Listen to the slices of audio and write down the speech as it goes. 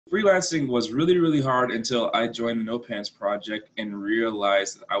freelancing was really, really hard until I joined the No Pants Project and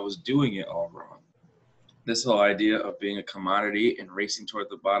realized that I was doing it all wrong. This whole idea of being a commodity and racing toward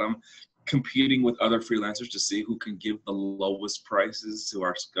the bottom, competing with other freelancers to see who can give the lowest prices to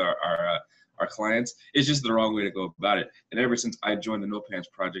our clients is just the wrong way to go about it. And ever since I joined the No Pants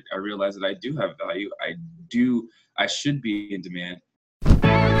Project, I realized that I do have value. I should be in demand.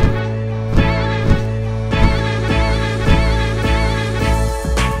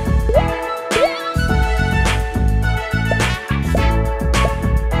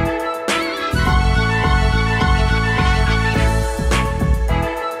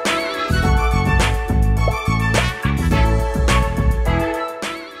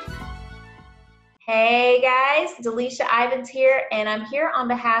 Hey guys, Delisha Ivins here, and I'm here on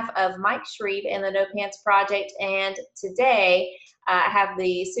behalf of Mike Shreve and the No Pants Project. And today I have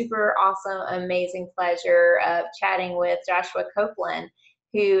the super awesome, amazing pleasure of chatting with Joshua Copeland,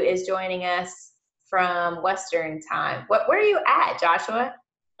 who is joining us from Western time. Where are you at, Joshua?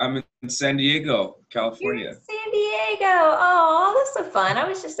 I'm in San Diego, California. You're in San Diego. Oh, that's so fun. I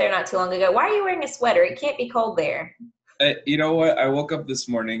was just there not too long ago. Why are you wearing a sweater? It can't be cold there. You know what? I woke up this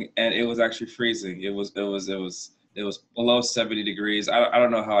morning and it was actually freezing. It was below 70 degrees. I don't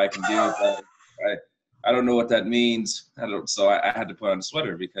know how I can deal with that. I don't know what that means. So I had to put on a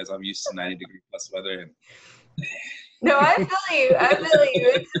sweater because I'm used to 90-degree plus weather. No, I feel you. I feel you.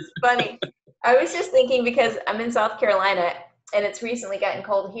 It's just funny. I was just thinking because I'm in South Carolina and it's recently gotten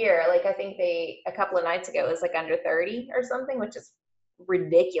cold here. Like I think a couple of nights ago it was like under 30 or something, which is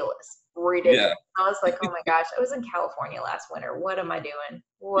ridiculous. Yeah. I was like, oh my gosh, I was in California last winter. What am I doing?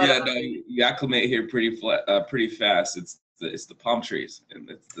 You acclimate here pretty fast. It's the palm trees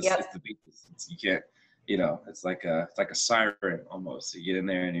and it's the beaches. You can't, it's like a siren almost. You get in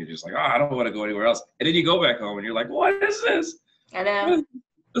there and you're just like, oh, I don't want to go anywhere else. And then you go back home and you're like, what is this? I know.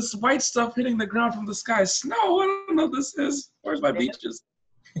 This white stuff hitting the ground from the sky. Snow. I don't know what this is. Where's my beaches?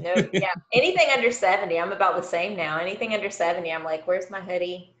 No, yeah. Anything under 70, I'm about the same now. Anything under 70, I'm like, where's my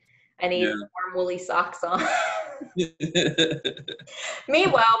hoodie? I need warm woolly socks on.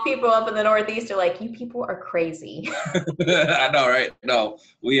 Meanwhile, people up in the Northeast are like, you people are crazy. I know, right? No,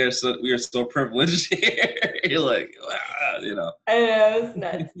 we are so privileged here. You're like, I know, it's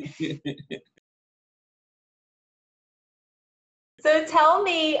nuts. So tell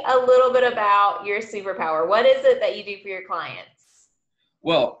me a little bit about your superpower. What is it that you do for your clients?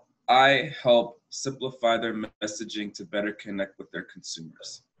 Well, I help simplify their messaging to better connect with their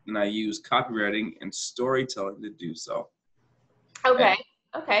consumers. And I use copywriting and storytelling to do so. Okay.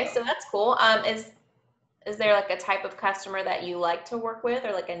 So that's cool. Is there like a type of customer that you like to work with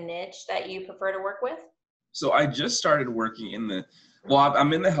or like a niche that you prefer to work with? So I just started working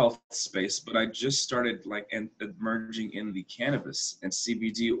I'm in the health space, but I just started emerging in the cannabis and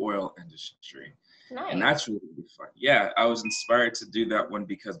CBD oil industry. Nice. And that's really, really fun. Yeah, I was inspired to do that one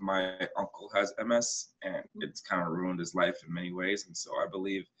because my uncle has MS and it's kind of ruined his life in many ways. And so I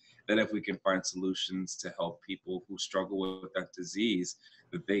believe that if we can find solutions to help people who struggle with that disease,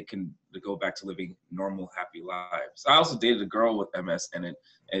 that they can go back to living normal, happy lives. I also dated a girl with MS and it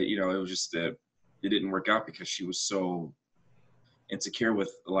was just, it didn't work out because she was so insecure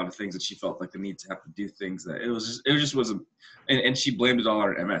with a lot of things that she felt like the need to have to do things that it just wasn't, and she blamed it all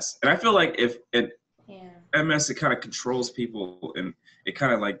on MS. And I feel like MS, it kind of controls people and it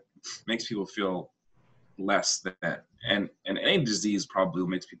kind of like makes people feel less than, and any disease probably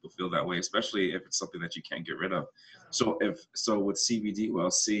makes people feel that way, especially if it's something that you can't get rid of. So with CBD oil,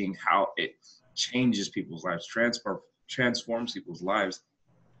 seeing how it changes people's lives, transforms people's lives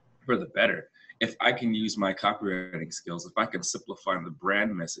for the better. If I can use my copywriting skills, if I can simplify the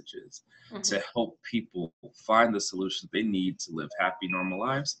brand messages to help people find the solution they need to live happy, normal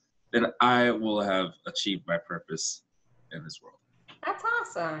lives, then I will have achieved my purpose in this world. That's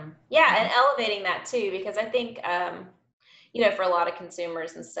awesome. Yeah, and elevating that too, because I think, for a lot of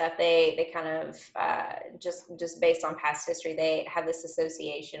consumers and stuff, they kind of just based on past history, they have this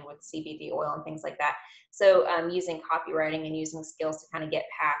association with CBD oil and things like that. So using copywriting and using skills to kind of get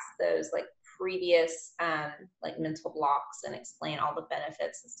past those like previous mental blocks and explain all the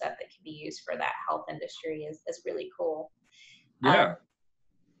benefits and stuff that can be used for that health industry is really cool. Yeah.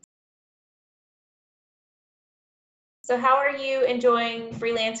 So how are you enjoying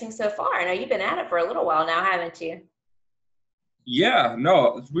freelancing so far? I know you've been at it for a little while now, haven't you? Yeah,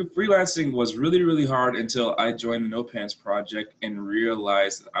 no, freelancing was really, really hard until I joined the No Pants Project and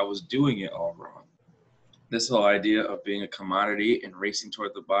realized that I was doing it all wrong. This whole idea of being a commodity and racing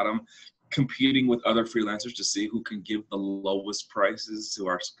toward the bottom, competing with other freelancers to see who can give the lowest prices to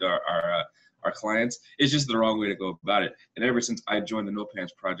our clients. It's just the wrong way to go about it. And ever since I joined the No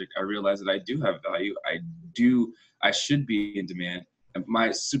Pants Project, I realized that I do have value. I should be in demand. And my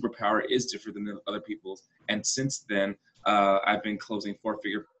superpower is different than other people's. And since then, I've been closing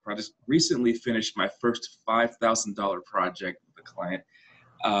 4-figure projects. Recently finished my first $5,000 project with a client.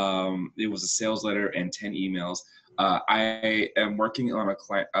 It was a sales letter and 10 emails. I am working on a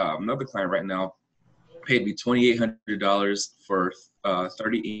client, another client right now, paid me $2,800 for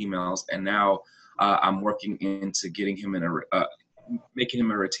 30 emails, and now I'm working into getting him making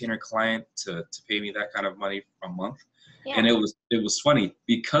him a retainer client to pay me that kind of money a month. Yeah. And it was funny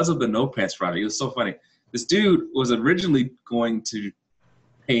because of the No Pants Project. It was so funny. This dude was originally going to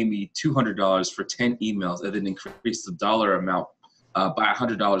pay me $200 for 10 emails and then increase the dollar amount by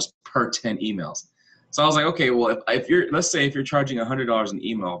 $100 per 10 emails. So I was like, okay, well, let's say if you're charging $100 an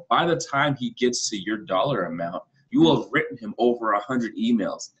email, by the time he gets to your dollar amount, you will have written him over 100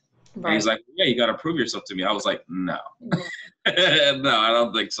 emails. Right. And he's like, yeah, you got to prove yourself to me. I was like, no, no, I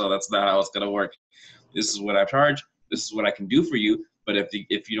don't think so. That's not how it's going to work. This is what I charge. This is what I can do for you. But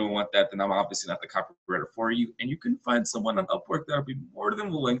if you don't want that, then I'm obviously not the copywriter for you. And you can find someone on Upwork that would be more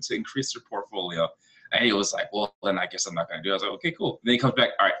than willing to increase your portfolio. And he was like, well, then I guess I'm not going to do it. I was like, okay, cool. And then he comes back,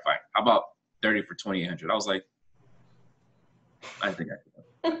 all right, fine. How about 30 for 2,800? I was like, I think I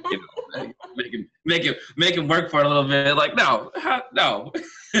can. You know, make him work for it a little bit. Like, no.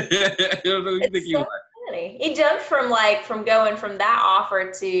 You think he was like, he jumped from going from that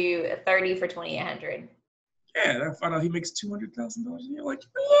offer to 30 for 2,800. Yeah, then I found out he makes $200,000 a year. Like,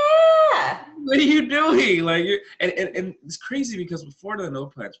 yeah, what are you doing? Like, and it's crazy because before the No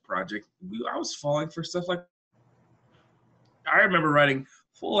Pants Project, I was falling for stuff like. I remember writing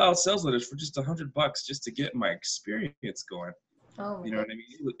full-out sales letters for just $100 just to get my experience going. Oh, you know what I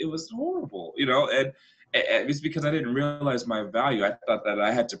mean? It was horrible, you know, and it's because I didn't realize my value. I thought that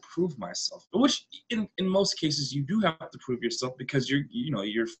I had to prove myself, which in most cases you do have to prove yourself because you're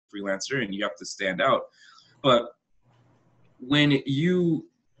a freelancer and you have to stand out. But when you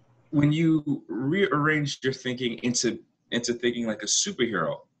rearrange your thinking into thinking like a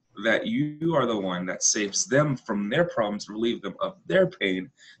superhero, that you are the one that saves them from their problems, relieve them of their pain,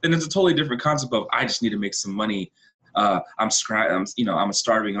 then it's a totally different concept of I just need to make some money. I'm a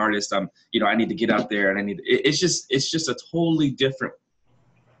starving artist. I need to get out there and it's just a totally different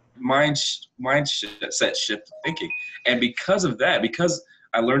mindset shift of thinking. And because of that, because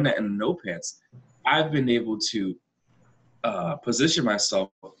I learned that in No Pants, I've been able to position myself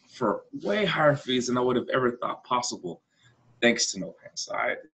for way higher fees than I would have ever thought possible, thanks to No Pants.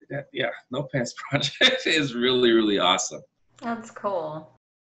 No Pants Project is really, really awesome. That's cool.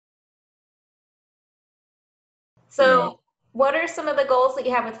 So what are some of the goals that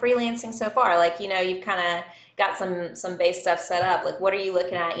you have with freelancing so far? Like, you've kind of got some base stuff set up. Like, what are you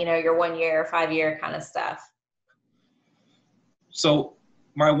looking at, your 1 year, 5 year kind of stuff? So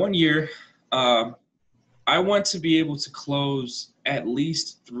my 1 year, I want to be able to close at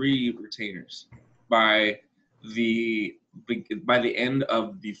least 3 retainers by the end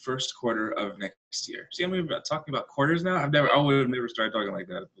of the first quarter of next year. See, I'm talking about quarters now. I would have never started talking like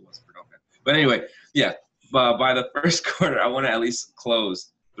that if it wasn't for No Pants. But anyway, yeah. But by the first quarter, I want to at least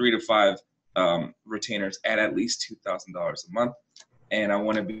close 3 to 5 retainers at least $2,000 a month, and I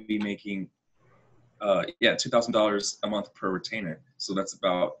want to be making $2,000 a month per retainer. So that's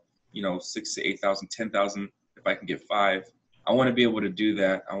about $6,000 to $8,000, $10,000 if I can get 5. I want to be able to do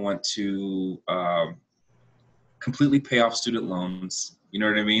that. I want to completely pay off student loans. You know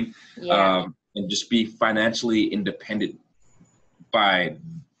what I mean? Yeah. And just be financially independent by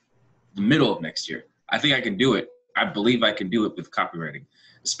the middle of next year. I think I can do it. I believe I can do it with copywriting,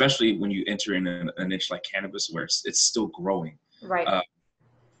 especially when you enter in a niche like cannabis where it's still growing. Right.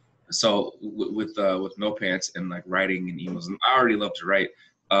 So with No Pants and like writing and emails, and I already love to write.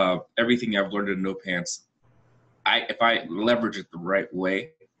 Everything I've learned in No Pants, if I leverage it the right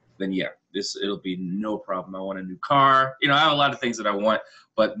way, then it'll be no problem. I want a new car. I have a lot of things that I want,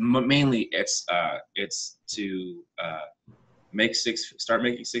 but mainly it's to start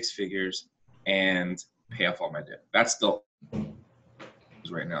making 6 figures and pay off all my debt. That's the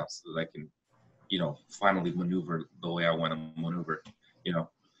right now, so that I can, finally maneuver the way I want to maneuver.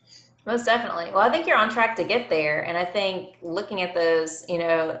 Most definitely. Well, I think you're on track to get there, and I think looking at those,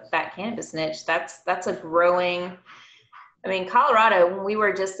 that cannabis niche, that's a growing. I mean, Colorado. When we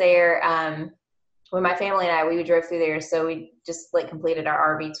were just there, when my family and we drove through there, so we just completed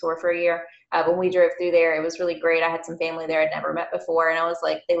our RV tour for a year. When we drove through there, it was really great. I had some family there I'd never met before, and I was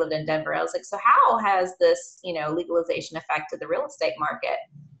they lived in Denver. I was like, so how has this, legalization affected the real estate market?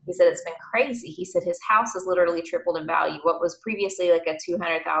 He said it's been crazy. He said his house has literally tripled in value. What was previously like a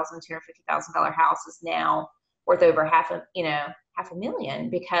 $250,000 house is now worth over half a million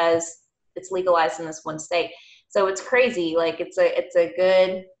because it's legalized in this one state. So it's crazy. Like it's a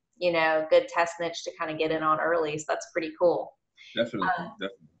good, good test niche to kind of get in on early. So that's pretty cool. Definitely.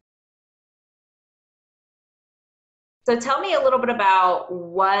 Definitely. So tell me a little bit about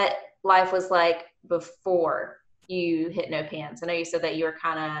what life was like before you hit No Pants. I know you said that you were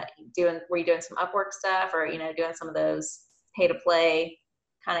kind of were you doing some Upwork stuff or, doing some of those pay to play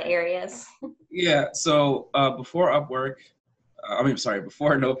kind of areas? Yeah. So before Upwork,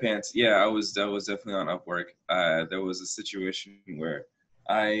 before No Pants, yeah, I was definitely on Upwork. There was a situation where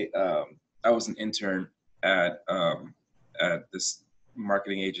I was an intern at this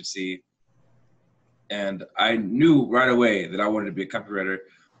marketing agency, and I knew right away that I wanted to be a copywriter.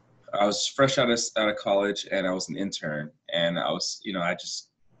 I was fresh out of college, and I was an intern, and I was,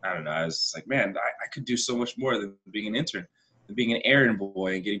 I don't know, I was like, man, I could do so much more than being an intern, than being an errand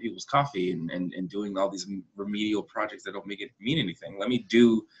boy and getting people's coffee and doing all these remedial projects that don't make it mean anything. Let me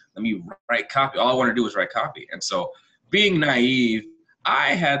write copy. All I want to do is write copy. And so, being naive,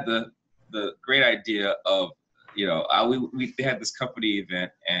 I had the great idea of, we had this company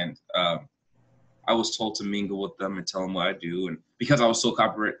event, and I was told to mingle with them and tell them what I do. And because I was so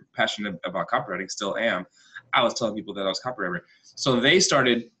passionate about copywriting, still am, I was telling people that I was copywriter. So they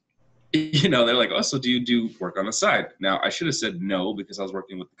started, they're like, oh, so do you do work on the side? Now, I should have said no because I was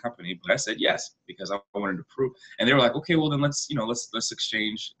working with the company, but I said yes because I wanted to prove. And they were like, okay, well then let's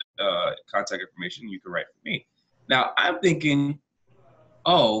exchange contact information. You can write for me. Now I'm thinking,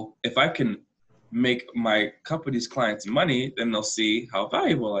 oh, if I can make my company's clients money, then they'll see how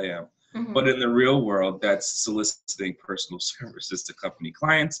valuable I am. Mm-hmm. But in the real world, that's soliciting personal services to company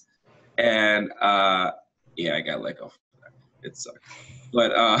clients. And I got let go for that. It sucked.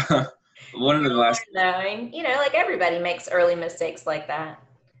 But one of the last... like everybody makes early mistakes like that.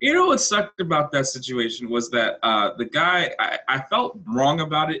 What sucked about that situation was that the guy, I felt wrong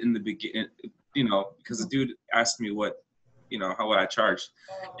about it in the beginning, because the dude asked me what I charged.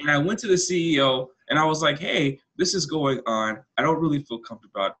 And I went to the CEO and I was like, hey, this is going on. I don't really feel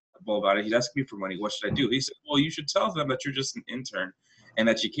comfortable about it. He's asking me for money. What should I do? He said, well, you should tell them that you're just an intern and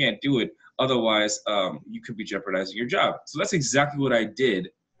that you can't do it. Otherwise, you could be jeopardizing your job. So that's exactly what I did.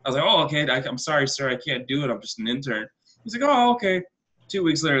 I was like, oh, okay. I'm sorry, sir. I can't do it. I'm just an intern. He's like, oh, okay. 2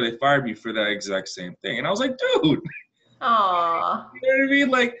 weeks later, they fired me for that exact same thing. And I was like, dude. Aww. You know what I mean?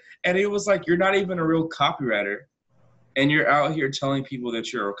 Like, and it was like, you're not even a real copywriter. And you're out here telling people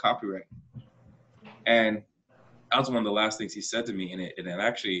that you're a copywriter. And that was one of the last things he said to me. And it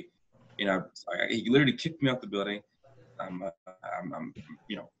actually, he literally kicked me out the building. I'm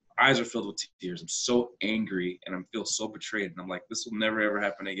eyes are filled with tears. I'm so angry and I feel so betrayed. And I'm like, this will never, ever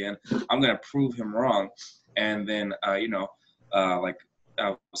happen again. I'm going to prove him wrong. And then, I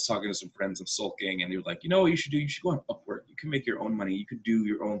was talking to some friends, I'm sulking, and they were like, you know what you should do? You should go on Upwork. You can make your own money. You could do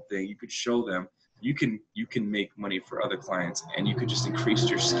your own thing. You could show them. You can make money for other clients, and you could just increase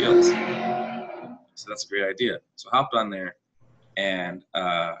your skills. So that's a great idea. So I hopped on there, and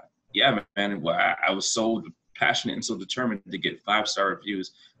man, I was so passionate and so determined to get 5-star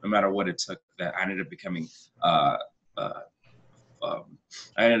reviews, no matter what it took, that I ended up becoming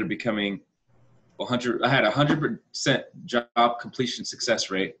 100. I had 100% job completion success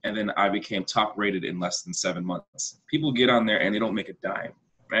rate, and then I became top rated in less than 7 months. People get on there and they don't make a dime.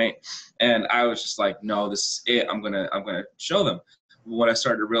 Right. And I was just like, no, this is it. I'm going to show them. What I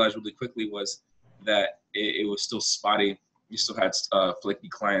started to realize really quickly was that it was still spotty. You still had flaky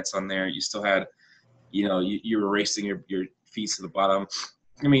clients on there. You still had, you were racing your fees to the bottom.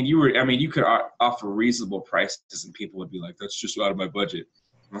 You could offer reasonable prices and people would be like, that's just out of my budget.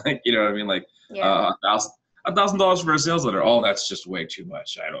 Like, you know what I mean? Like, yeah. $1,000 for a sales letter. Oh, that's just way too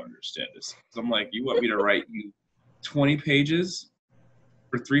much. I don't understand this. So I'm like, you want me to write you 20 pages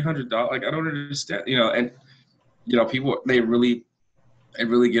for $300? Like, I don't understand, and, people, they really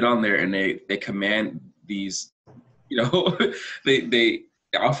get on there and they command these, they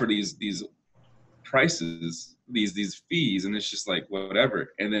offer these prices, these fees, and it's just like,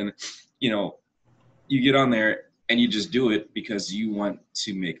 whatever. And then, you get on there and you just do it because you want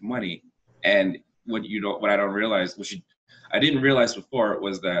to make money. And what I don't realize, I didn't realize before,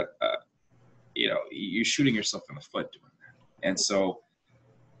 was that, you're shooting yourself in the foot doing that. And so,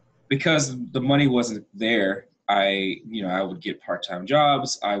 because the money wasn't there, I would get part-time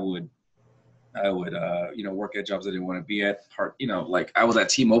jobs. I would work at jobs I didn't want to be at. Like I was at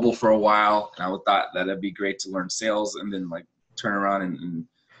T-Mobile for a while, and I thought that it'd be great to learn sales, and then like turn around and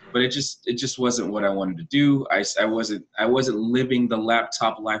but it just wasn't what I wanted to do. I wasn't living the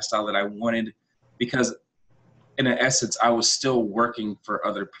laptop lifestyle that I wanted, because in essence I was still working for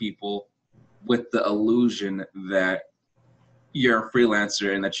other people with the illusion that you're a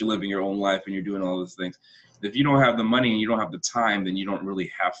freelancer and that you're living your own life and you're doing all those things. If you don't have the money and you don't have the time, then you don't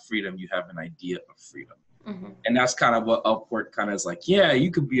really have freedom. You have an idea of freedom. Mm-hmm. And that's kind of what Upwork kind of is like. Yeah,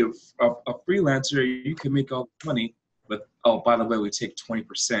 you could be a freelancer, you can make all the money, but oh, by the way, we take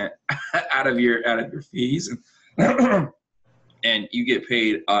 20% out of your fees, and and you get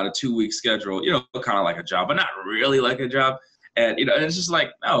paid on a 2-week schedule. Kind of like a job, but not really like a job. And and it's just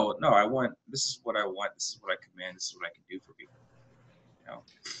like, no, this is what I want. This is what I command. This is what I can do for people.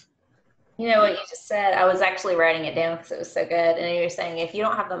 What you just said, I was actually writing it down because it was so good. And you were saying if you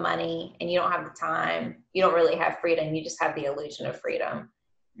don't have the money and you don't have the time, you don't really have freedom. You just have the illusion of freedom,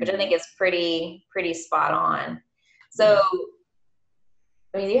 which I think is pretty spot on. So,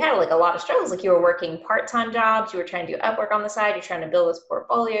 I mean, you had like a lot of struggles. Like you were working part-time jobs, you were trying to do Upwork on the side, you're trying to build this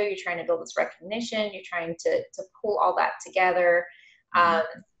portfolio, you're trying to build this recognition, you're trying to pull all that together.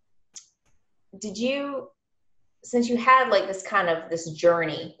 Did you, since you had like this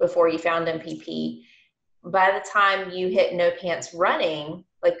journey before you found MPP, by the time you hit No Pants running,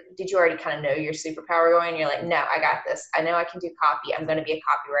 like, did you already kind of know your superpower going? You're like, no, I got this. I know I can do copy. I'm going to be a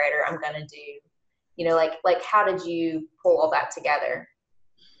copywriter. I'm going to do, like how did you pull all that together?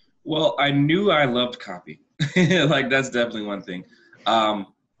 Well, I knew I loved copy. Like, that's definitely one thing. I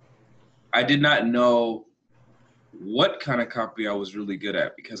did not know what kind of copy I was really good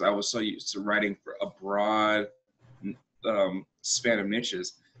at, because I was so used to writing for a broad span of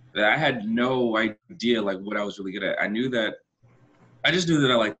niches that I had no idea like what I was really good at. I just knew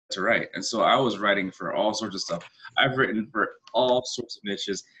that I liked to write, and so I was writing for all sorts of stuff. I've written for all sorts of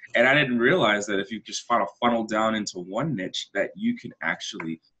niches, and I didn't realize that if you just funnel down into one niche, that you can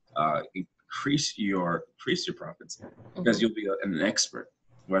actually increase your profits, because you'll be an expert,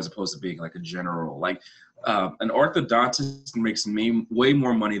 as opposed to being like a general. Like an orthodontist makes way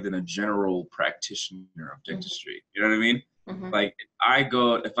more money than a general practitioner of dentistry. You know what I mean? Like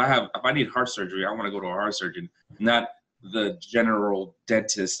if I need heart surgery, I want to go to a heart surgeon, not the general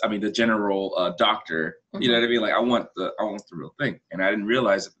dentist. I mean, the general doctor. You know what I mean? Like I want the real thing, and I didn't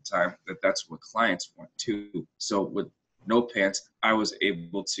realize at the time that that's what clients want too. So with No Pants, I was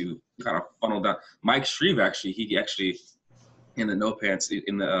able to kind of funnel down. Mike Shreve he actually in the No Pants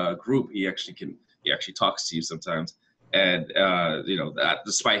in the group, he actually talks to you sometimes. And that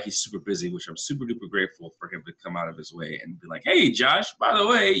despite he's super busy, which I'm super duper grateful for him to come out of his way and be like, hey Josh, by the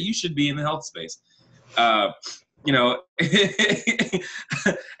way, you should be in the health space. And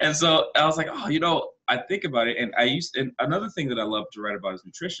so I was like, I think about it, and and another thing that I love to write about is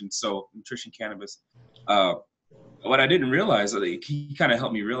nutrition. So nutrition, cannabis. What I didn't realize, he kind of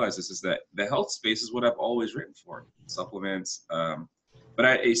helped me realize this, is that the health space is what I've always written for. Supplements,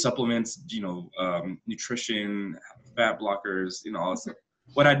 supplements, nutrition, fat blockers, all that stuff.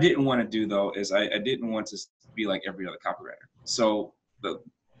 What I didn't want to do though is I didn't want to be like every other copywriter. So the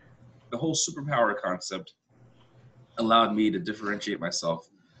whole superpower concept allowed me to differentiate myself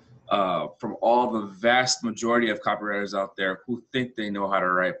from all the vast majority of copywriters out there who think they know how to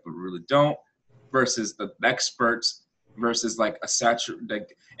write but really don't, versus the experts, versus like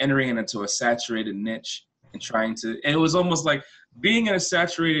entering into a saturated niche and it was almost like being in a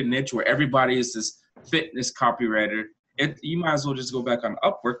saturated niche where everybody is this fitness copywriter. You might as well just go back on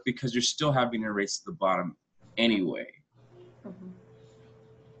Upwork, because you're still having to race to the bottom anyway.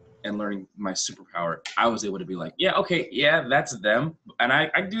 And learning my superpower, I was able to be like, yeah, okay, yeah, that's them. And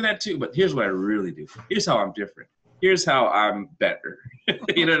I do that too, but here's what I really do. Here's how I'm different. Here's how I'm better.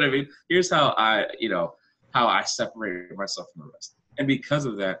 You know what I mean? Here's how how I separate myself from the rest. And because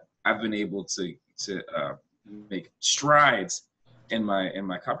of that, I've been able to make strides in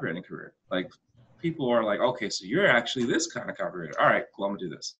my copywriting career. Like, people are like, okay, so you're actually this kind of copywriter. All right, cool, I'm gonna do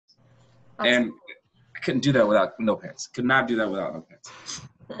this. And I couldn't do that without No Pants. Could not do that without No Pants.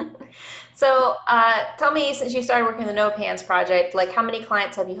 So tell me, since you started working the No Pants project, like how many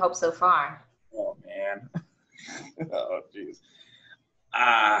clients have you helped so far? Oh man. Oh jeez.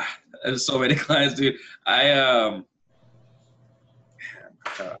 There's so many clients, dude. I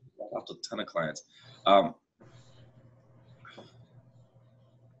helped a ton of clients.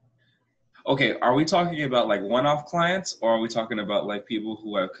 Okay, are we talking about like one-off clients, or are we talking about like people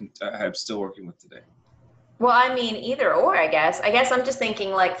who I'm still working with today? Well, I mean, either or, I guess. I guess I'm just thinking,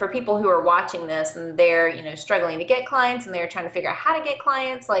 like, for people who are watching this and they're, struggling to get clients and they're trying to figure out how to get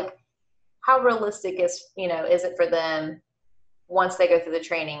clients, like, how realistic is it for them once they go through the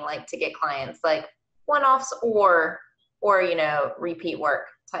training, like, to get clients, like one-offs or or, repeat work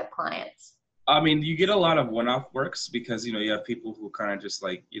type clients? I mean, you get a lot of one-off works because, you have people who kind of just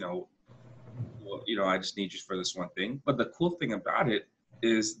like, well, I just need you for this one thing. But the cool thing about it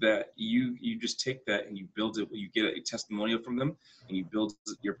is that you just take that and you build it, you get a testimonial from them and you build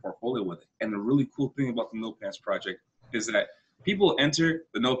your portfolio with it. And the really cool thing about the No Pants Project is that people enter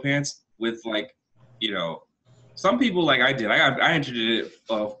the No Pants with like, some people like I did. I entered it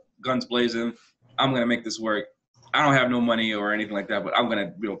guns blazing. I'm gonna make this work. I don't have no money or anything like that, but I'm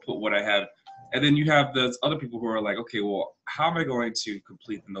gonna put what I have. And then you have those other people who are like, okay, well, how am I going to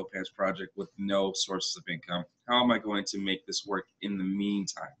complete the No Pants Project with no sources of income? How am I going to make this work in the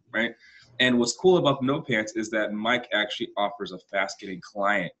meantime, right? And what's cool about the No Pants is that Mike actually offers a fast getting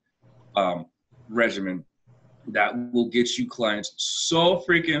client regimen that will get you clients so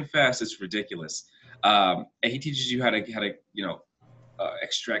freaking fast, it's ridiculous. And he teaches you how to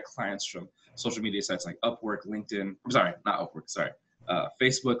extract clients from social media sites like Upwork, LinkedIn. I'm sorry, not Upwork. Sorry,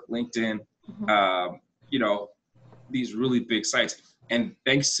 Facebook, LinkedIn. These really big sites. And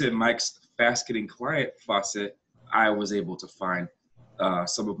thanks to Mike's fast getting client faucet, I was able to find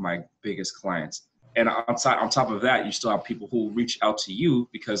some of my biggest clients. And on top of that, you still have people who reach out to you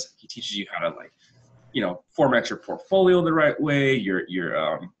because he teaches you how to format your portfolio the right way.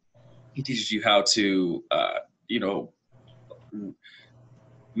 He teaches you how to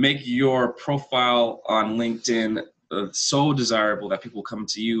make your profile on LinkedIn so desirable that people come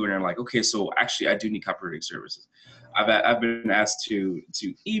to you and are like, okay, so actually I do need copywriting services. I've been asked to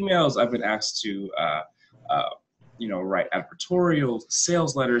emails. I've been asked to write advertorials,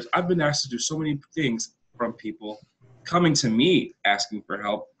 sales letters. I've been asked to do so many things from people coming to me asking for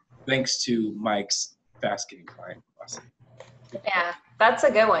help, thanks to Mike's fast getting client process. Yeah, that's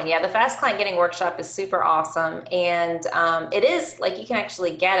a good one. Yeah, the Fast Client Getting Workshop is super awesome. And it is like you can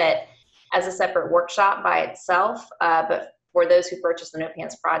actually get it as a separate workshop by itself. But for those who purchase the No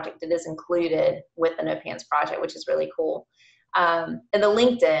Pants Project, it is included with the No Pants Project, which is really cool. And the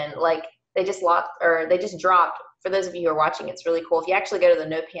LinkedIn, like they just dropped. For those of you who are watching, it's really cool. If you actually go to the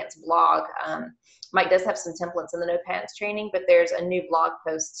No Pants blog, Mike does have some templates in the No Pants training, but there's a new blog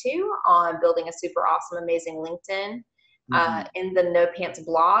post too on building a super awesome, amazing LinkedIn. In the No Pants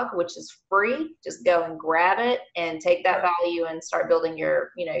blog, which is free. Just go and grab it and take that value and start building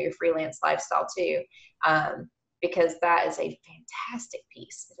your freelance lifestyle too. Because that is a fantastic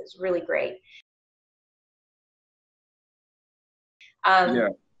piece. It is really great. Tell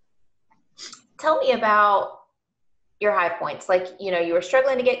me about your high points. Like, you were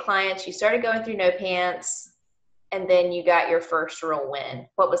struggling to get clients, you started going through No Pants, and then you got your first real win.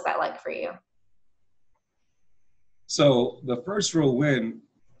 What was that like for you? So the first real win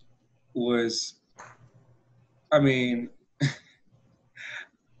was, I mean,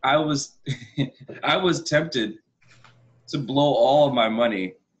 I was tempted to blow all of my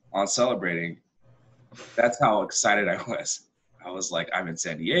money on celebrating. That's how excited I was. I was like, I'm in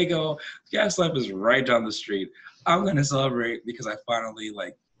San Diego. Gas Life is right down the street. I'm gonna celebrate because I finally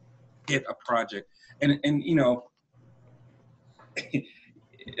hit a project. And it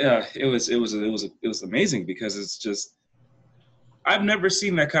was amazing because it's just, I've never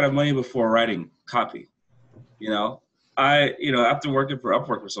seen that kind of money before writing copy. After working for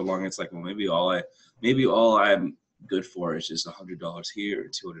Upwork for so long, it's like, well, maybe all I'm good for is just $100 here or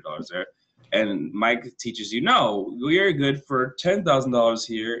 $200 there. And Mike teaches no, you're good for $10,000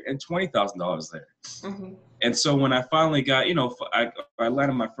 here and $20,000 there. Mm-hmm. And so when I finally got, I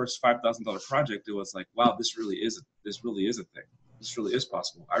landed my first $5,000 project, it was like, wow, this really is a thing. This really is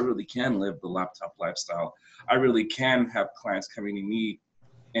possible. I really can live the laptop lifestyle. I really can have clients coming to me,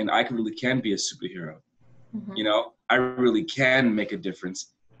 and I really can be a superhero. Mm-hmm. I really can make a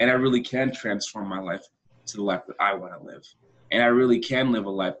difference, and I really can transform my life to the life that I want to live. And I really can live a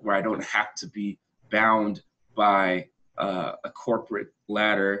life where I don't have to be bound by a corporate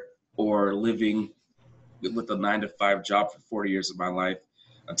ladder or living with a 9-to-5 job for 40 years of my life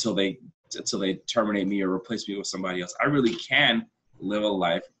until they terminate me or replace me with somebody else. I really can live a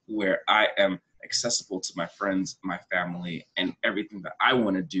life where I am accessible to my friends, my family, and everything that I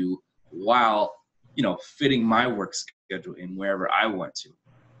want to do while, fitting my work schedule in wherever I want to.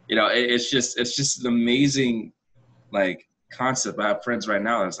 It's just an amazing, concept. I have friends right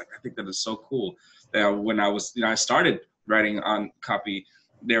now that's like, I think that is so cool. That when I started writing on copy,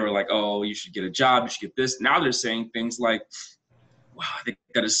 they were like, oh, you should get a job, you should get this. Now they're saying things like, wow, I think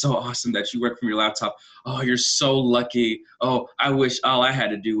that is so awesome that you work from your laptop. Oh, you're so lucky. Oh, I wish all I had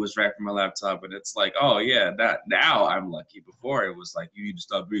to do was write from my laptop. And it's like, oh yeah, that now I'm lucky. Before it was like, you need to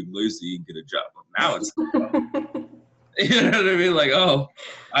stop being lazy and get a job. But now it's You know what I mean? Like, oh,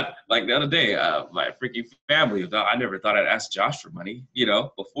 like the other day, my freaking family, I never thought I'd ask Josh for money. You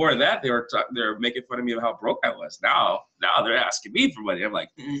know, before that, they were making fun of me of how broke I was. Now they're asking me for money. I'm like,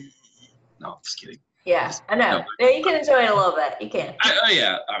 no, I'm just kidding. Yeah, I know. No, Yeah, you can enjoy it a little bit. You can.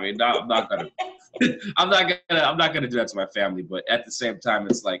 yeah, I mean, no, I'm not gonna, I'm not gonna do that to my family. But at the same time,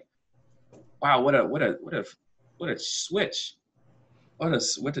 it's like, wow, what a switch,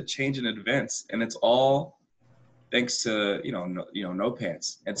 what a change in events, and it's all thanks to no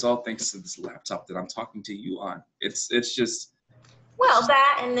pants. It's all thanks to this laptop that I'm talking to you on. It's just Well,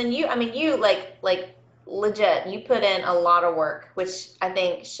 that, and then you, I mean, you like legit, you put in a lot of work, which I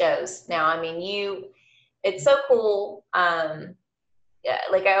think shows now. I mean, it's so cool. Yeah,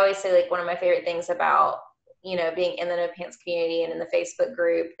 like I always say, like one of my favorite things about, being in the No Pants community and in the Facebook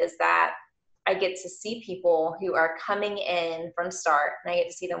group is that I get to see people who are coming in from start, and I get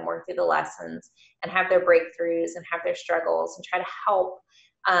to see them work through the lessons and have their breakthroughs and have their struggles and try to help.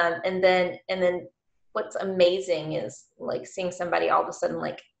 And then what's amazing is like seeing somebody all of a sudden,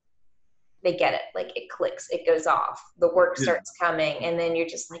 like they get it, like it clicks, it goes off, the work starts coming, and then you're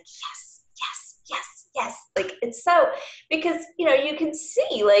just like, yes, yes, yes, yes. Like it's so, because, you can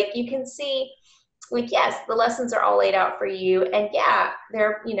see, like, yes, the lessons are all laid out for you. And yeah,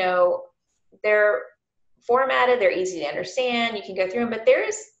 they're formatted, they're easy to understand, you can go through them, but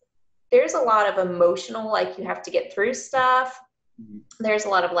there's a lot of emotional, like you have to get through stuff. There's a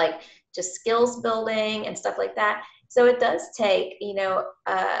lot of like just skills building and stuff like that. So it does take,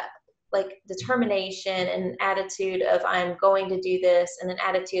 like determination and an attitude of I'm going to do this, and an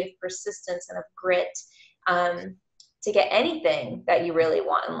attitude of persistence and of grit, to get anything that you really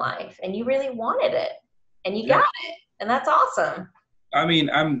want in life. And you really wanted it, and you got it, and that's awesome. I mean,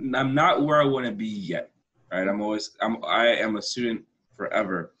 I'm not where I want to be yet, right? I am a student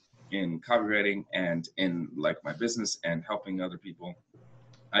forever in copywriting and in like my business and helping other people.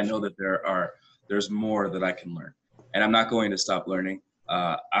 I know that there's more that I can learn, and I'm not going to stop learning.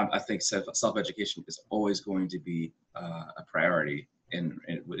 I think self-education is always going to be a priority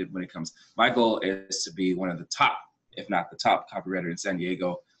when it comes. My goal is to be one of the top, if not the top, copywriter in San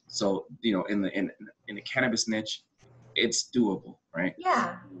Diego. So in the cannabis niche, it's doable, right?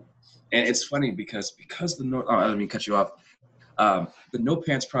 Yeah. And it's funny because let me cut you off. The No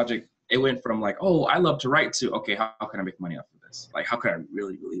Pants project, it went from like, oh, I love to write, to okay, how can I make money off of this? Like, how can I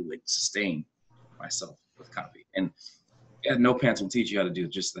really, really like sustain myself with copy? And No Pants will teach you how to do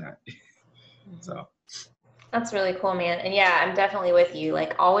just that. So That's really cool, man. And yeah, I'm definitely with you.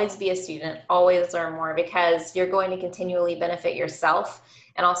 Like, always be a student, always learn more, because you're going to continually benefit yourself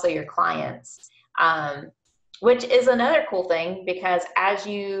and also your clients. Which is another cool thing, because as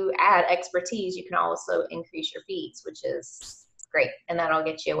you add expertise, you can also increase your fees, which is great. And that'll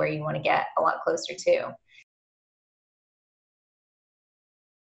get you where you want to get a lot closer to.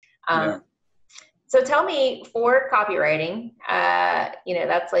 So tell me, for copywriting,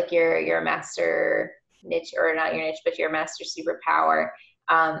 that's like your master niche, or not your niche, but your master superpower.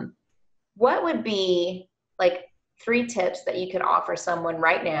 What would be like 3 tips that you could offer someone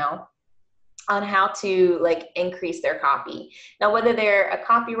right now on how to like increase their copy? Now, whether they're a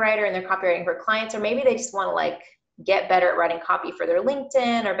copywriter and they're copywriting for clients, or maybe they just want to like get better at writing copy for their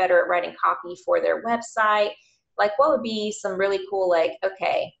LinkedIn, or better at writing copy for their website, like what would be some really cool, like,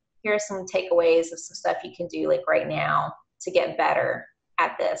 okay, here are some takeaways of some stuff you can do like right now to get better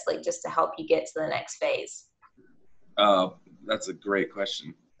at this, like just to help you get to the next phase? That's a great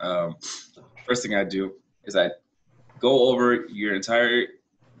question. First thing I do is I go over your entire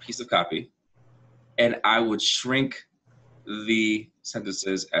piece of copy, and I would shrink the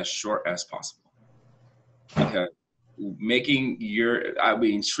sentences as short as possible. Okay.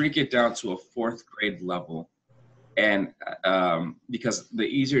 Shrink it down to a 4th grade level. And because the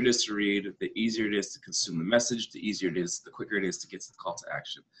easier it is to read, the easier it is to consume the message, the quicker it is to get to the call to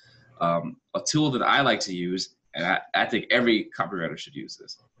action. A tool that I like to use, and I think every copywriter should use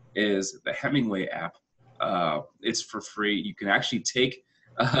this, is the Hemingway app. It's for free. You can actually take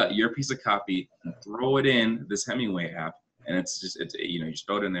your piece of copy and throw it in this Hemingway app, and you just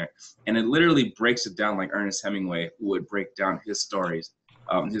throw it in there, and it literally breaks it down like Ernest Hemingway would break down his stories,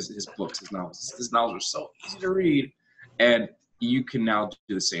 his books, his novels. His novels are so easy to read, and you can now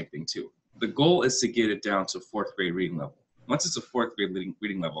do the same thing too. The goal is to get it down to 4th grade reading level. Once it's a 4th grade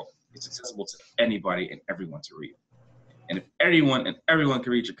reading level, it's accessible to anybody and everyone to read. And if everyone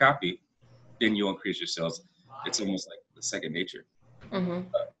can read your copy, then you'll increase your sales. It's almost like the second nature.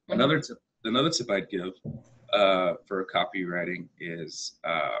 Another tip I'd give for copywriting is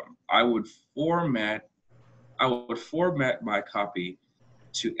I would format my copy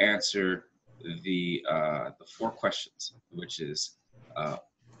to answer the 4 questions, which is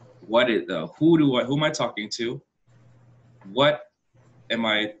who am I talking to? What do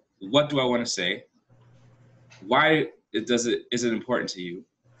I want to say? Why is it important to you?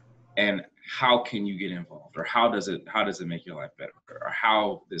 And how can you get involved, or how does it make your life better, or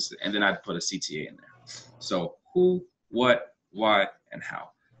how this, and then I'd put a CTA in there. So who, what, why, and how.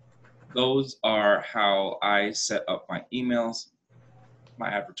 Those are how I set up my emails, my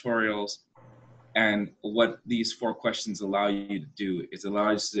advertorials, and what these 4 questions allow you to do is it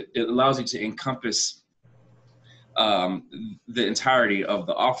allows you to encompass the entirety of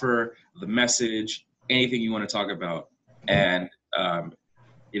the offer, the message, anything you want to talk about, and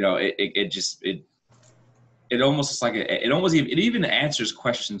it almost is like it even answers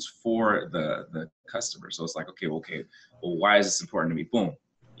questions for the customer. So it's like, well, why is this important to me? Boom.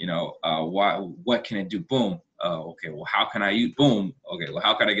 What can it do? Boom. Okay, well, how can I use? Boom. Okay, well,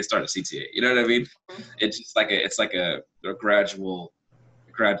 how can I get started? CTA. You know what I mean? It's just like a gradual.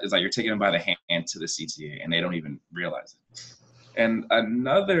 It's like you're taking them by the hand to the CTA, and they don't even realize it. And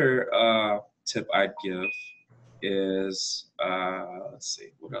another tip I'd give is let's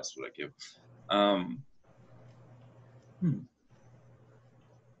see, what else would I give?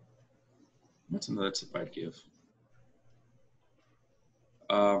 What's another tip I'd give?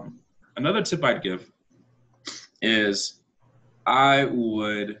 Another tip I'd give is I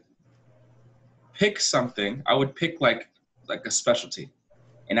would pick something. I would pick like a specialty,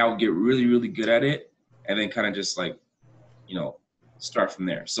 and I would get really, really good at it, and then kind of just start from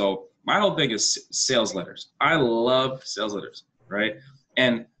there. So my whole thing is sales letters. I love sales letters, right?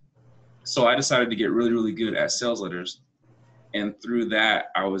 And so I decided to get really, really good at sales letters. And through that,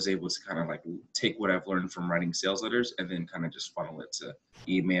 I was able to kind of like take what I've learned from writing sales letters and then kind of just funnel it to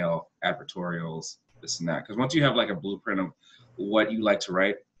email, advertorials, this and that. Because once you have like a blueprint of what you like to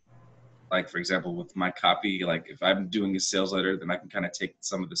write, like for example, with my copy, like if I'm doing a sales letter, then I can kind of take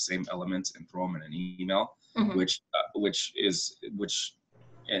some of the same elements and throw them in an email, which it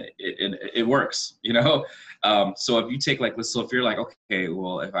works, so if you take if you're like, okay,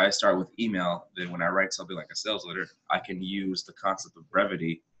 well, if I start with email, then when I write something like a sales letter, I can use the concept of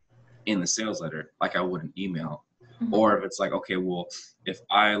brevity in the sales letter like I would an email. Or if it's like, okay, well, if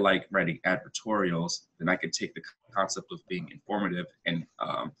I like writing advertorials, then I can take the concept of being informative and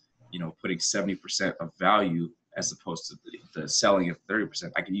putting 70% of value as opposed to the selling of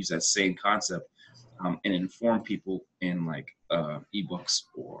 30%. I can use that same concept and inform people in like ebooks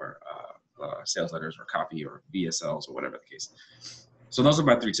or sales letters or copy or VSLs or whatever the case. So those are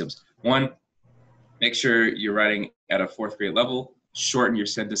my 3 tips. 1, make sure you're writing at a 4th grade level. Shorten your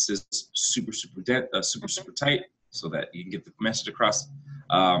sentences super tight so that you can get the message across.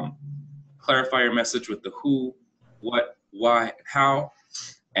 Clarify your message with the who, what, why, and how.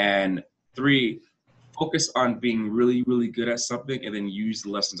 And 3, focus on being really, really good at something, and then use the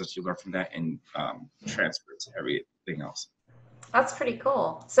lessons that you learn from that and transfer it to everything else. That's pretty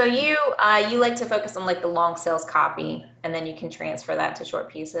cool. So you like to focus on like the long sales copy, and then you can transfer that to short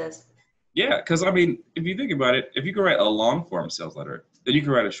pieces. Yeah, because I mean, if you think about it, if you can write a long form sales letter, then you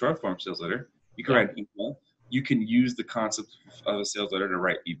can write a short form sales letter. You can write an email. You can use the concept of a sales letter to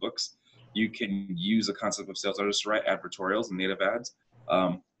write ebooks. You can use the concept of sales letters to write advertorials and native ads.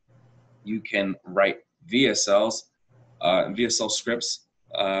 You can write VSLs, VSL scripts.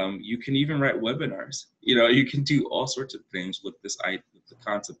 You can even write webinars. You can do all sorts of things with the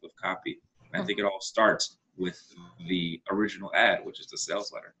concept of copy. And I think it all starts with the original ad, which is the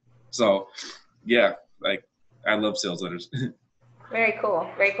sales letter. So, yeah, like I love sales letters. Very cool.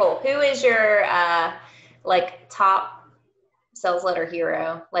 Very cool. Who is your top sales letter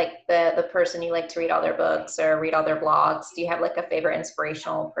hero? Like the person you like to read all their books or read all their blogs? Do you have like a favorite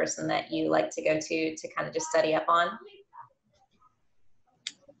inspirational person that you like to go to kind of just study up on?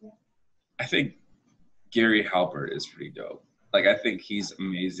 I think Gary Halbert is pretty dope. Like, I think he's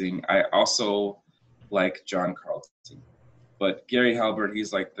amazing. I also like John Carlton, but Gary Halbert,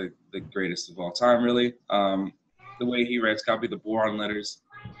 he's like the greatest of all time, really. The way he writes copy, the boron letters,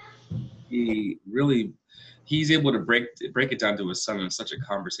 he's able to break it down to his son in such a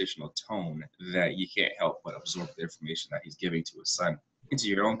conversational tone that you can't help but absorb the information that he's giving to his son into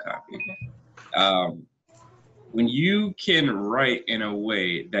your own copy. When you can write in a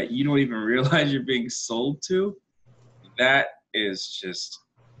way that you don't even realize you're being sold to, that's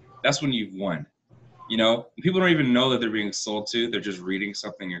when you've won. People don't even know that they're being sold to. They're just reading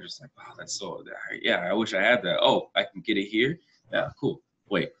something. You're just like, wow, that's so, yeah, I wish I had that. Oh, I can get it here. Yeah, cool.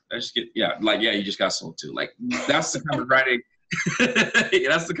 Wait, I just get, yeah, you just got sold to. Like, that's the kind of writing,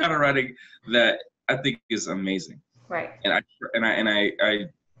 that's the kind of writing that I think is amazing. Right. And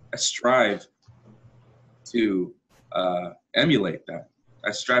I I strive to emulate that.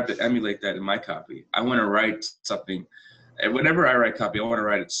 I strive to emulate that in my copy. I want to write something, and whenever I write copy, I want to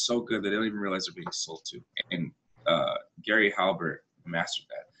write it so good that they don't even realize they're being sold to. And Gary Halbert mastered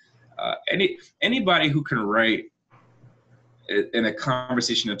that. Anybody who can write in a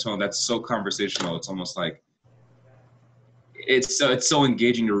conversational tone that's so conversational, it's almost like it's so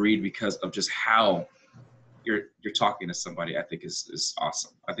engaging to read because of just how you're talking to somebody. I think is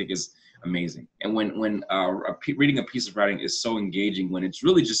awesome. I think is amazing. And when reading a piece of writing is so engaging, when it's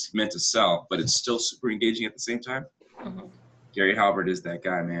really just meant to sell, but it's still super engaging at the same time. Mm-hmm. Gary Halbert is that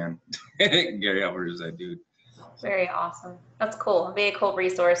guy, man. Gary Halbert is that dude. Very awesome. That's cool. Be a cool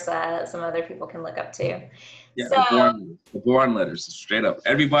resource some other people can look up too. Yeah, so, the Boron letters, straight up.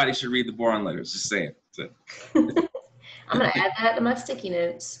 Everybody should read the Boron letters. Just saying. So. I'm gonna add that to my sticky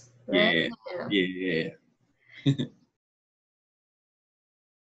notes. Right? Yeah.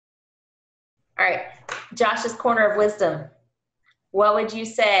 All right, Josh's corner of wisdom. What would you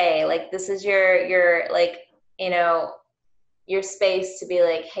say? Like, this is your like, you know, your space to be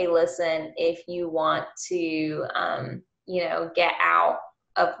like, hey, listen, if you want to, you know, get out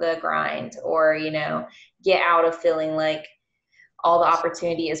of the grind, or, you know, get out of feeling like all the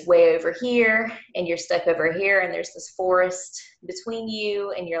opportunity is way over here and you're stuck over here and there's this forest between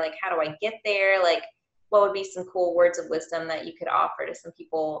you and you're like, how do I get there? Like, what would be some cool words of wisdom that you could offer to some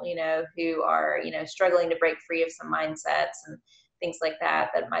people, you know, who are, you know, struggling to break free of some mindsets and things like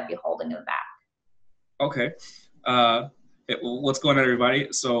that might be holding them back? Okay. What's going on, everybody?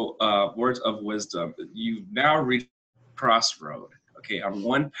 So words of wisdom. You've now reached a crossroad. Okay, on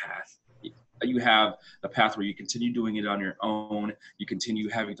one path, you have the path where you continue doing it on your own. You continue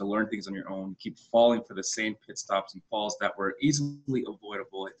having to learn things on your own. You keep falling for the same pit stops and falls that were easily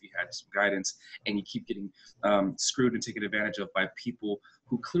avoidable if you had some guidance, and you keep getting screwed and taken advantage of by people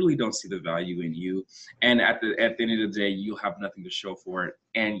who clearly don't see the value in you. And at the end of the day, you'll have nothing to show for it,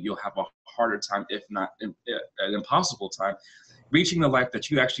 and you'll have a harder time, if not an impossible time, reaching the life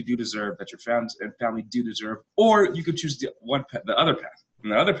that you actually do deserve, that your family do deserve. Or you could choose the other path.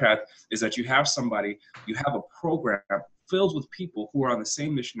 And the other path is that you have a program filled with people who are on the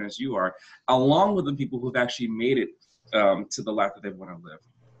same mission as you are, along with the people who've actually made it to the life that they want to live.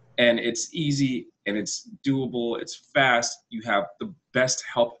 And it's easy and it's doable, it's fast. You have the best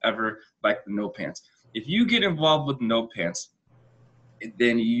help ever, like the No Pants. If you get involved with No Pants,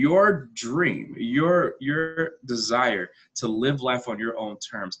 then your dream, your desire to live life on your own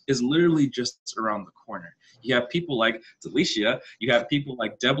terms is literally just around the corner. You have people like Delicia, you have people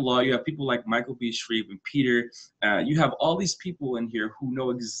like Debla, you have people like Michael B. Shreve and Peter. You have all these people in here who know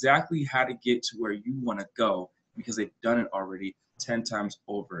exactly how to get to where you want to go because they've done it already 10 times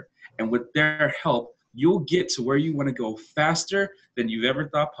over. And with their help, you'll get to where you want to go faster than you've ever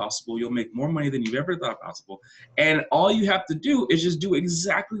thought possible. You'll make more money than you've ever thought possible. And all you have to do is just do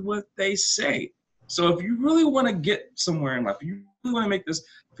exactly what they say. So if you really want to get somewhere in life, if you really want to make this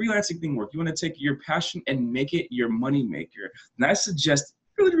freelancing thing work, you want to take your passion and make it your money maker, then I suggest,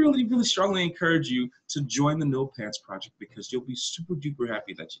 really strongly encourage you to join the No Pants Project, because you'll be super duper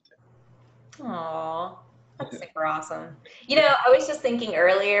happy that you did. Aww. That's super awesome. You know, I was just thinking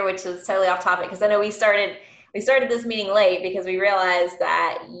earlier, which was totally off topic, because I know we started this meeting late because we realized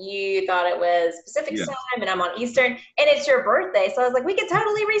that you thought it was Pacific time and I'm on Eastern, and it's your birthday. So I was like, we could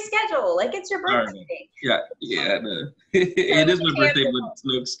totally reschedule. Like, it's your birthday. Yeah. No. It is my birthday, but it's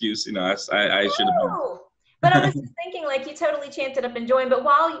no excuse. You know, I should have been. But I was just thinking, like, you totally chanced up and joined. But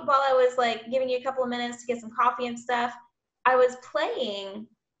while I was like giving you a couple of minutes to get some coffee and stuff, I was playing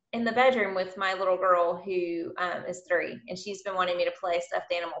in the bedroom with my little girl who is 3, and she's been wanting me to play Stuffed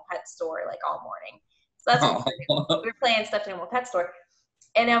Animal Pet Store like all morning. So that's what we were playing Stuffed Animal Pet Store.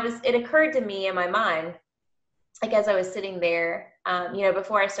 And it occurred to me in my mind, like as I was sitting there, you know,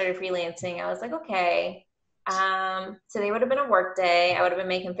 before I started freelancing, I was like, okay, today would have been a work day. I would have been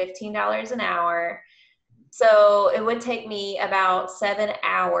making $15 an hour. So it would take me about 7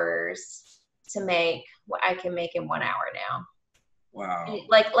 hours to make what I can make in 1 hour now. Wow.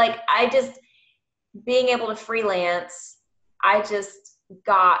 Like I just, being able to freelance, I just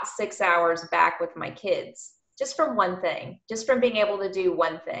got 6 hours back with my kids, just from one thing, just from being able to do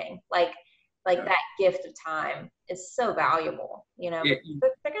one thing. Like that gift of time is so valuable, you know.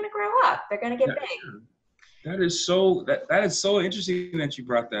 They're going to grow up. They're going to get big. Sure. That is so interesting that you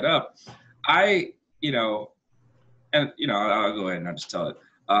brought that up. I'll go ahead and I'll just tell it.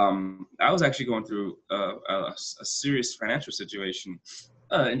 I was actually going through a serious financial situation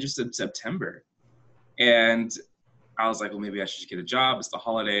in September. And I was like, well, maybe I should just get a job. It's the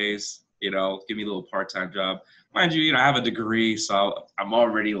holidays. give me a little part-time job. Mind you, I have a degree, so I'm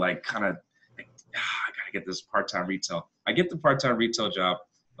already like kind of, I gotta get this part-time retail. I get the part-time retail job.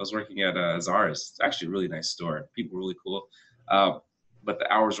 I was working at Zara's. It's actually a really nice store. People were really cool. But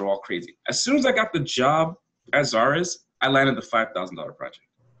the hours are all crazy. As soon as I got the job at Zara's, I landed the $5,000 project.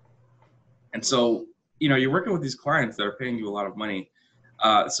 And so, you're working with these clients that are paying you a lot of money.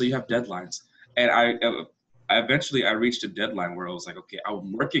 So you have deadlines. And I eventually reached a deadline where I was like, okay,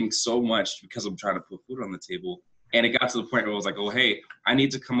 I'm working so much because I'm trying to put food on the table. And it got to the point where I was like, oh, hey, I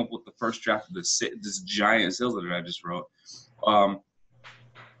need to come up with the first draft of this giant sales letter I just wrote,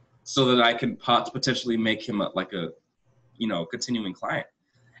 so that I can potentially make him a continuing client.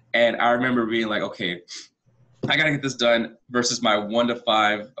 And I remember being like, okay, I got to get this done versus my 1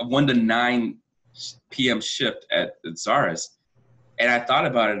 to 9 p.m. shift at Zara's. And I thought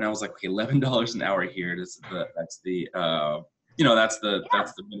about it, and I was like, okay, $11 an hour here. That's the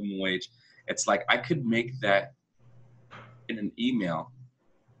minimum wage. It's like I could make that in an email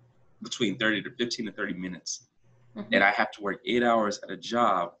between 15 to 30 minutes, and I have to work 8 hours at a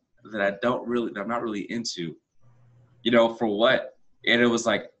job that I'm not really into. For what? And it was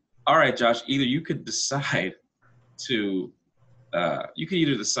like, all right, Josh, either you could decide to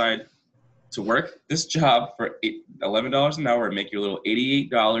work this job for $11 an hour and make your little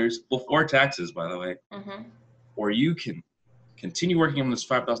 $88 before taxes, by the way, or you can continue working on this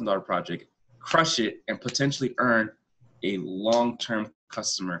 $5,000 project, crush it, and potentially earn a long-term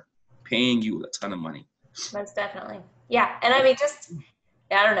customer paying you a ton of money. Most definitely. Yeah. And I mean,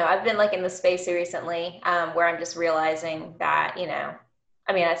 I don't know. I've been like in the space recently where I'm just realizing that,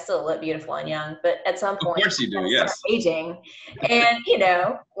 I still look beautiful and young, but at some point, of course you do, yes. Start aging, and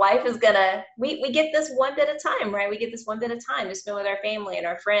life is we get this one bit of time, right? We get this one bit of time to spend with our family and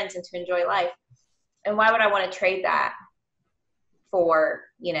our friends and to enjoy life. And why would I want to trade that for,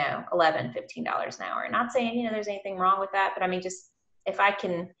 $11, $15 an hour? Not saying, there's anything wrong with that, but I mean, just if I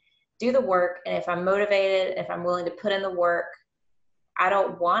can do the work and if I'm motivated, if I'm willing to put in the work, I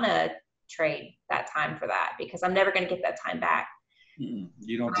don't want to trade that time for that because I'm never going to get that time back.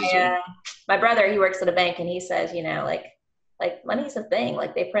 You don't deserve my brother, he works at a bank, and he says, like money's a thing.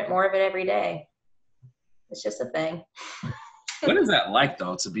 Like they print more of it every day. It's just a thing. What is that like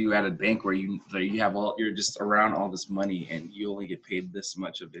though, to be at a bank where you're just around all this money and you only get paid this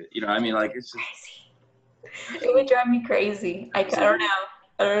much of it? Like it's just crazy. It would drive me crazy. I don't know.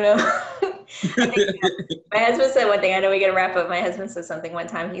 My husband said one thing. I know we got to wrap up. My husband said something one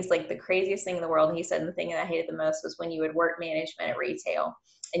time. He's like, the craziest thing in the world. He said the thing that I hated the most was when you would work management at retail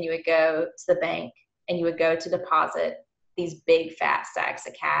and you would go to the bank and you would go to deposit these big fat stacks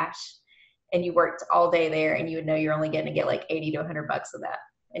of cash, and you worked all day there, and you would know you're only going to get like 80 to 100 bucks of that,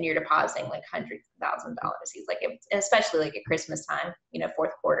 and you're depositing like $100,000. He's like, especially like at Christmas time,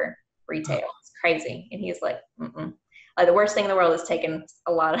 fourth quarter retail, it's crazy. And he's like, Like the worst thing in the world is taking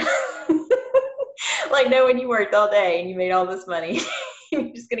a lot of, like knowing you worked all day and you made all this money, and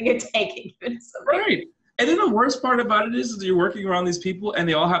you're just going to go take it. Give it something. Right. And then the worst part about it is you're working around these people and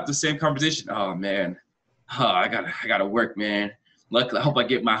they all have the same conversation. Oh man, I gotta work, man. Luckily, I hope I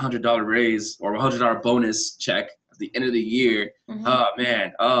get my $100 raise or $100 bonus check at the end of the year. Oh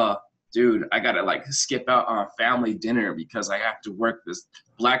man, dude, I gotta like skip out on family dinner because I have to work this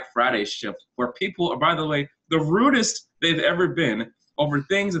Black Friday shift where people are, by the way, the rudest they've ever been over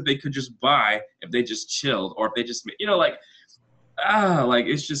things that they could just buy if they just chilled or if they just,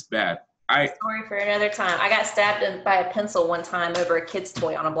 it's just bad. Story for another time. I got stabbed by a pencil one time over a kid's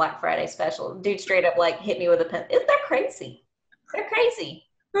toy on a Black Friday special. Dude straight up like hit me with a pen. Isn't that crazy? They're crazy.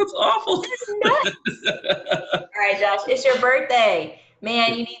 That's awful. Nuts. All right, Josh, it's your birthday.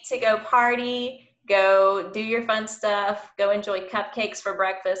 Man, you need to go party, go do your fun stuff, go enjoy cupcakes for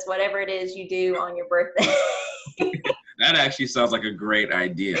breakfast, whatever it is you do on your birthday. That actually sounds like a great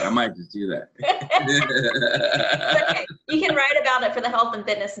idea. I might just do that. Okay. You can write about it for the health and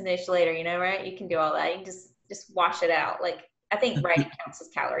fitness niche later, right? You can do all that. You can just wash it out. Like, I think writing counts as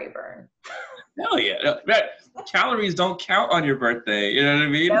calorie burn. Hell yeah. Calories don't count on your birthday. You know what I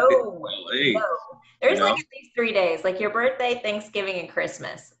mean? No. There's like at least 3 days, like your birthday, Thanksgiving, and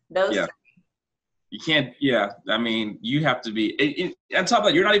Christmas. Those three. You can't, I mean, you have to be, on top of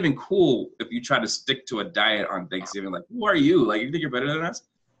that, you're not even cool if you try to stick to a diet on Thanksgiving. Like, who are you? Like, you think you're better than us?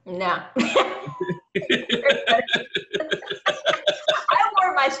 No. I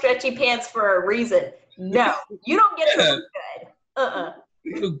wore my stretchy pants for a reason. No, you don't get to look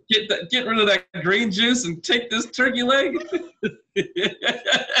good. Get rid of that green juice and take this turkey leg.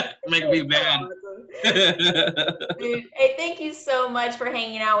 Make me mad. Dude, hey, thank you so much for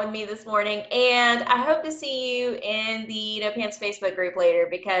hanging out with me this morning. And I hope to see you in the No Pants Facebook group later,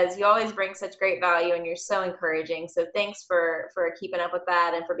 because you always bring such great value and you're so encouraging. So thanks for keeping up with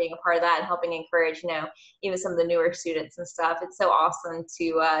that and for being a part of that and helping encourage, even some of the newer students and stuff. It's so awesome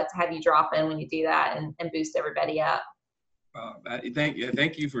to have you drop in when you do that and boost everybody up.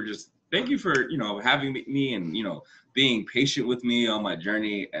 Thank you for having me and being patient with me on my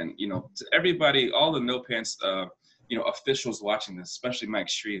journey, and to everybody, all the No Pants officials watching this, especially Mike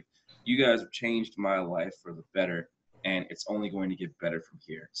Shreve, you guys have changed my life for the better, and it's only going to get better from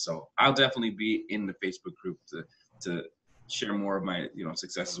here. So I'll definitely be in the Facebook group to share more of my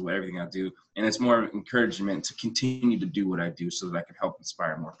successes with everything I do, and it's more encouragement to continue to do what I do so that I can help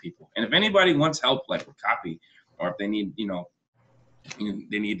inspire more people. And if anybody wants help, like with copy, or if they need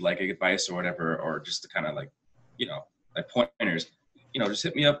they need like advice or whatever, or just to kind of like pointers, just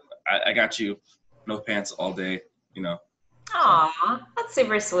hit me up. I got you. No Pants all day. Aw, that's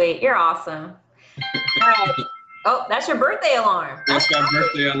super sweet. You're awesome. All right. Oh, that's your birthday alarm. That's my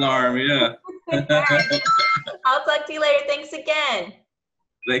birthday alarm. Yeah. All right. I'll talk to you later. Thanks again.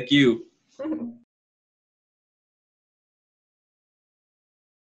 Thank you.